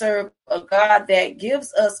 We serve a God that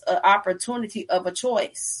gives us an opportunity of a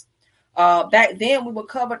choice. Back then we were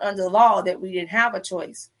covered under the law that we didn't have a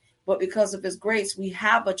choice, but because of his grace, we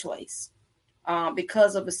have a choice.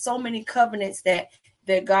 Because of the so many covenants that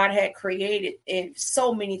God had created in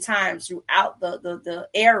so many times throughout the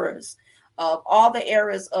eras of all the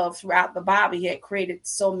eras of throughout the Bible. He had created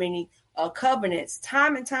so many covenants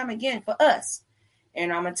time and time again for us.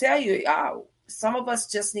 And I'm going to tell you, some of us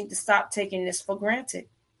just need to stop taking this for granted.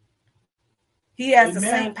 He has Amen. the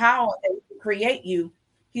same power to create you.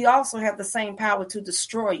 He also has the same power to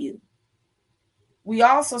destroy you. We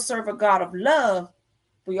also serve a God of love.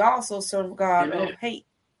 We also serve a God Amen. of hate.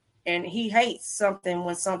 And he hates something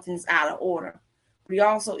when something's out of order. But he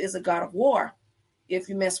also is a God of war if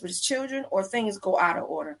you mess with his children or things go out of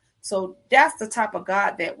order. So that's the type of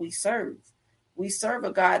God that we serve. We serve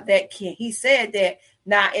a God that can. He said that.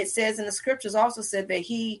 Now it says in the scriptures also said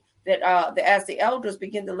that as the elders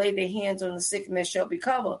begin to lay their hands on the sick and they shall be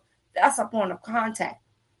covered. That's a point of contact.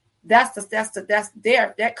 That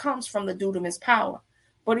comes from the dunamis power.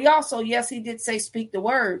 But he also, yes, he did say speak the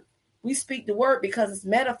word. We speak the word because it's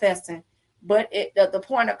manifesting. But the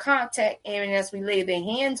point of contact, and as we lay their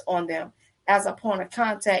hands on them as a point of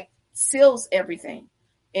contact, seals everything.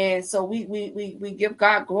 And so we give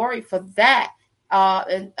God glory for that.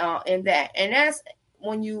 And that. And that's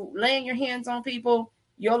when you laying your hands on people,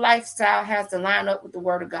 your lifestyle has to line up with the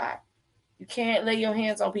word of God. You can't lay your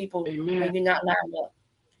hands on people when you're not lined up.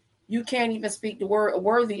 You can't even speak the word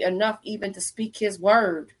worthy enough even to speak his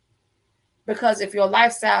word. Because if your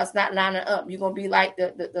lifestyle is not lining up, you're gonna be like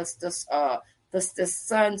the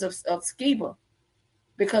sons of Sceva,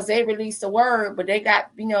 because they released the word, but they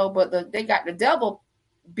got they got the devil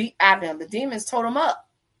beat out of them. The demons told them up,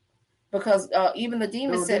 because even the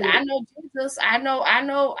demons said, "I know Jesus, I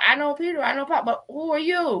know Peter, I know Paul, but who are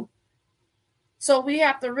you?" So we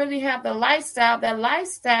have to really have the lifestyle. That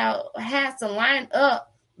lifestyle has to line up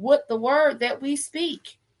with the word that we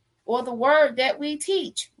speak, or the word that we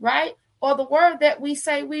teach, right? Or the word that we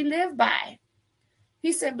say we live by.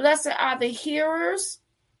 He said, blessed are the hearers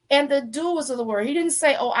and the doers of the word. He didn't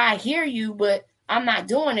say, oh, I hear you, but I'm not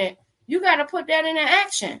doing it. You got to put that into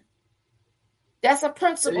action. That's a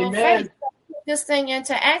principle of faith. Put this thing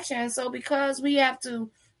into action. So because we have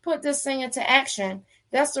to put this thing into action,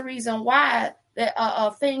 that's the reason why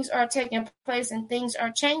things are taking place and things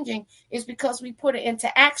are changing, is because we put it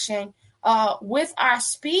into action with our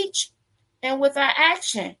speech and with our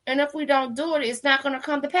action. And if we don't do it, it's not going to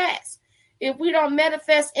come to pass. If we don't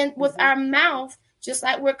manifest with our mouth, just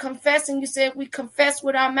like we're confessing, you said we confess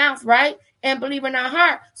with our mouth, right? And believe in our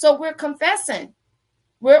heart. So we're confessing.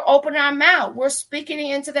 We're opening our mouth. We're speaking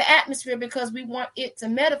it into the atmosphere because we want it to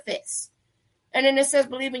manifest. And then it says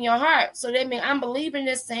believe in your heart. So that means I'm believing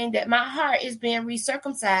this thing that my heart is being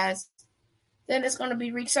recircumcised. Then it's going to be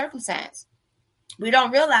recircumcised. We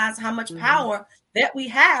don't realize how much power that we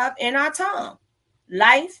have in our tongue.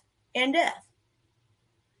 Life and death.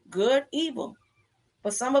 Good, evil.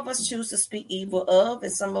 But some of us choose to speak evil of,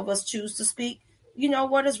 and some of us choose to speak,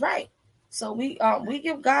 what is right. So we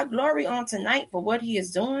give God glory on tonight for what he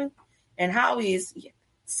is doing and how he is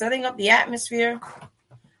setting up the atmosphere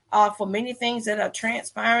for many things that are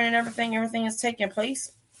transpiring and everything is taking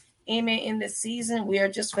place. Amen. In this season, we are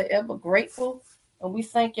just forever grateful. And we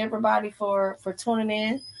thank everybody for tuning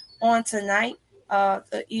in on tonight,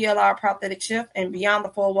 the ELR Prophetic Shift and Beyond the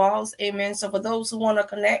Four Walls. Amen. So for those who want to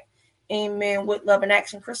connect, amen, with Love and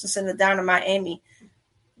Action Christian Center down in Miami,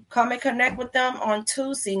 come and connect with them on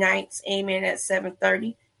Tuesday nights, amen, at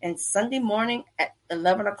 7:30, and Sunday morning at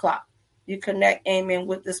 11 o'clock. You connect, amen,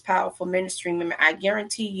 with this powerful ministry. Amen. I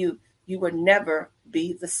guarantee you will never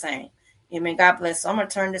be the same. Amen. God bless. So I'm going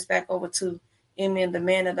to turn this back over to, amen, the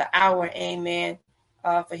man of the hour, amen,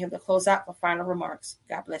 for him to close out for final remarks.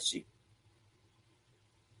 God bless you.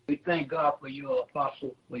 We thank God for you,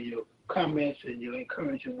 Apostle, for your comments and your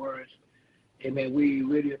encouraging words. Amen. We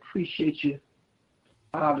really appreciate you.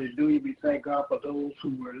 Hallelujah. We thank God for those who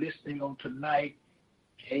were listening on tonight.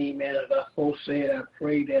 Amen. As I both said, I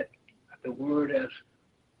pray that the word has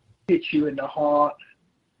hit you in the heart.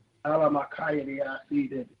 I see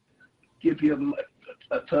that give you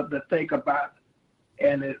something to think about,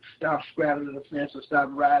 and it stops straddling the fence and stop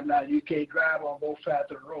riding out. You can't drive on both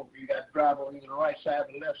sides of the road. You got to drive on either the right side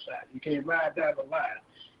or the left side. You can't ride down the line.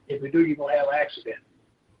 If you do, you're going to have an accident.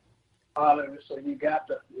 Hallelujah. So you got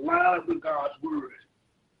to line up with God's word.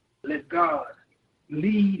 Let God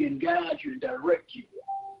lead and guide you and direct you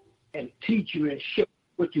and teach you and show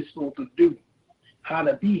what you're supposed to do, how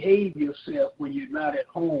to behave yourself when you're not at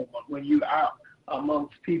home or when you're out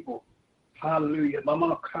amongst people. Hallelujah.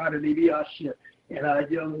 Mama and our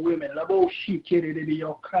young women,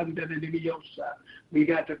 we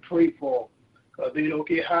got to pray for them because they don't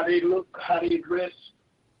care how they look, how they dress.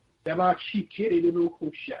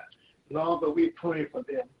 Lord, but we pray for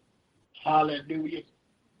them. Hallelujah.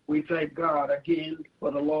 We thank God again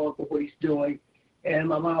for the Lord for what he's doing. And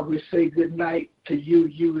Mama, we say good night to you,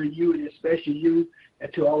 and especially you,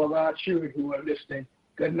 and to all of our children who are listening.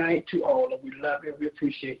 Good night to all, and we love you. We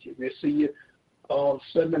appreciate you. We'll see you on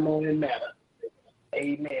Sunday morning matter.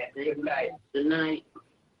 Amen. Good night. Good night.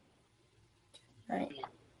 Right.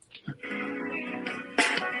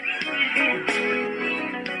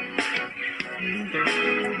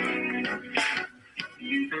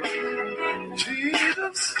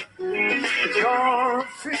 Jesus is gonna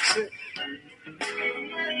fix it.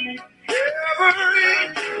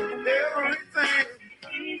 Everything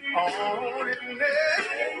on it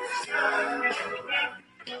next.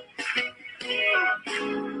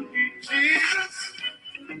 Jesus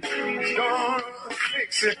is gonna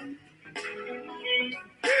fix it.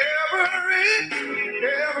 Everything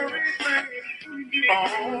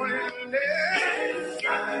on it next.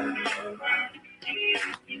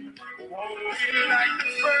 Won't be like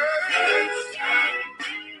the first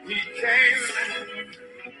time he came.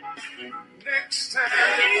 Next time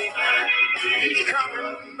he's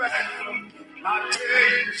coming back. I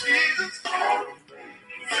tell you, Jesus,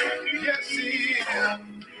 yes, he is.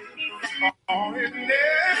 On it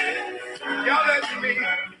next. Y'all let me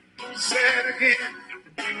say it again.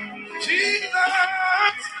 Jesus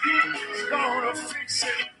is gonna fix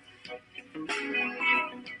it.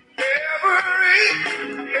 Everything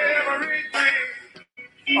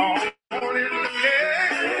on it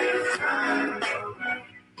next.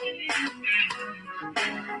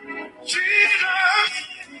 Jesus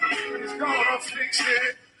is gonna fix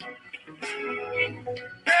it.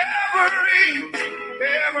 Everything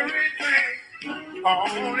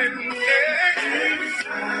on it next.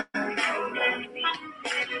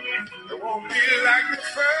 It won't be like the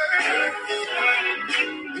first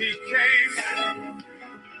he came.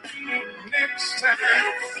 Next time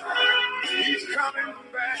he's coming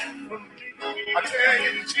back for me. I tell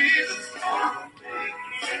you, Jesus,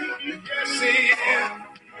 yes, he is.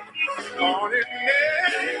 On it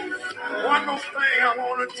next. One more thing I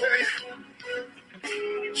want to tell you.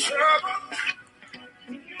 Trouble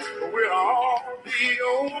will all be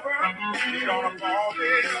over. You're gonna ball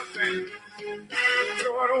it up and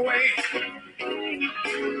throw it away.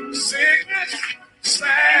 Sickness,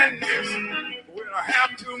 sadness will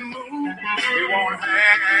have to move. We won't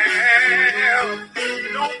have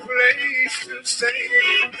no place to stay.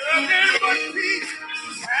 Nothing but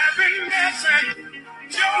peace, happiness, and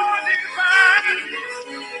joy divine.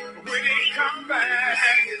 When he come back,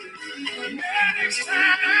 next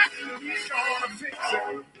time he's gonna fix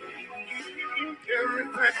it.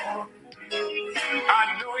 Everything.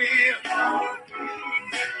 I know he is.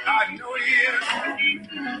 I know he is.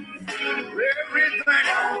 Everything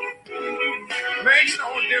makes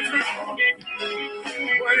no difference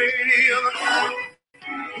what it is.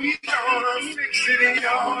 He's gonna fix it,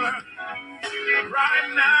 y'all.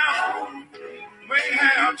 Right now, may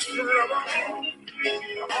have trouble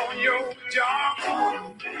on your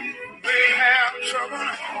job. May have trouble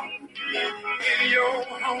in your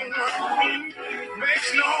home.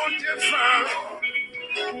 Makes no difference.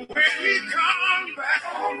 When he comes back,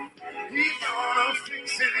 he's gonna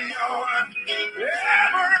fix it, y'all.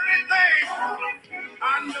 Everything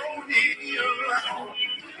I know he is.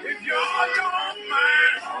 If y'all don't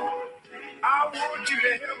mind, I want you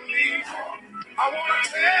to help me. I want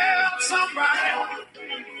to tell somebody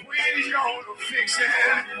when he's gonna fix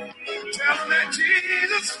it. Tell them that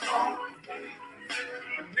Jesus,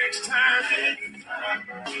 next time,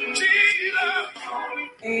 Jesus.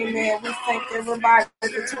 Amen. We thank everybody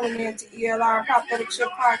for tuning in to ELR Prophetic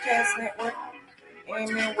Shift Podcast Network.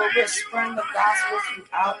 Amen. We're whispering the gospel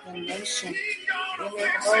throughout the nation. Amen.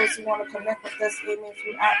 For those who want to connect with us, amen,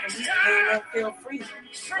 throughout the week, amen, feel free,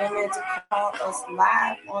 amen, to call us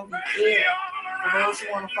live on the air. For those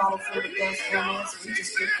who want to follow through with us, amen, so we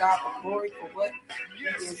just give God the glory for what he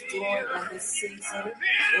is doing in this season.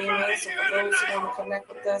 Amen. So for those who want to connect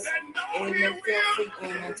with us, amen, feel free,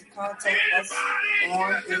 amen, to contact us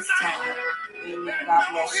on this time. Amen. God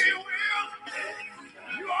bless you.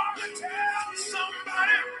 You ought to tell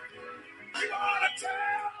somebody. You ought to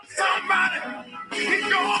tell somebody.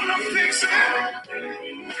 He's gonna fix it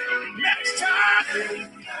next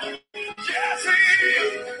time. Yes, he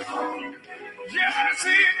is. Yes,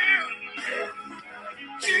 he is.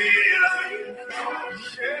 Jesus.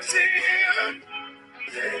 Yes, he is.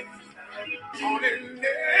 On the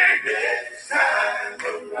next time.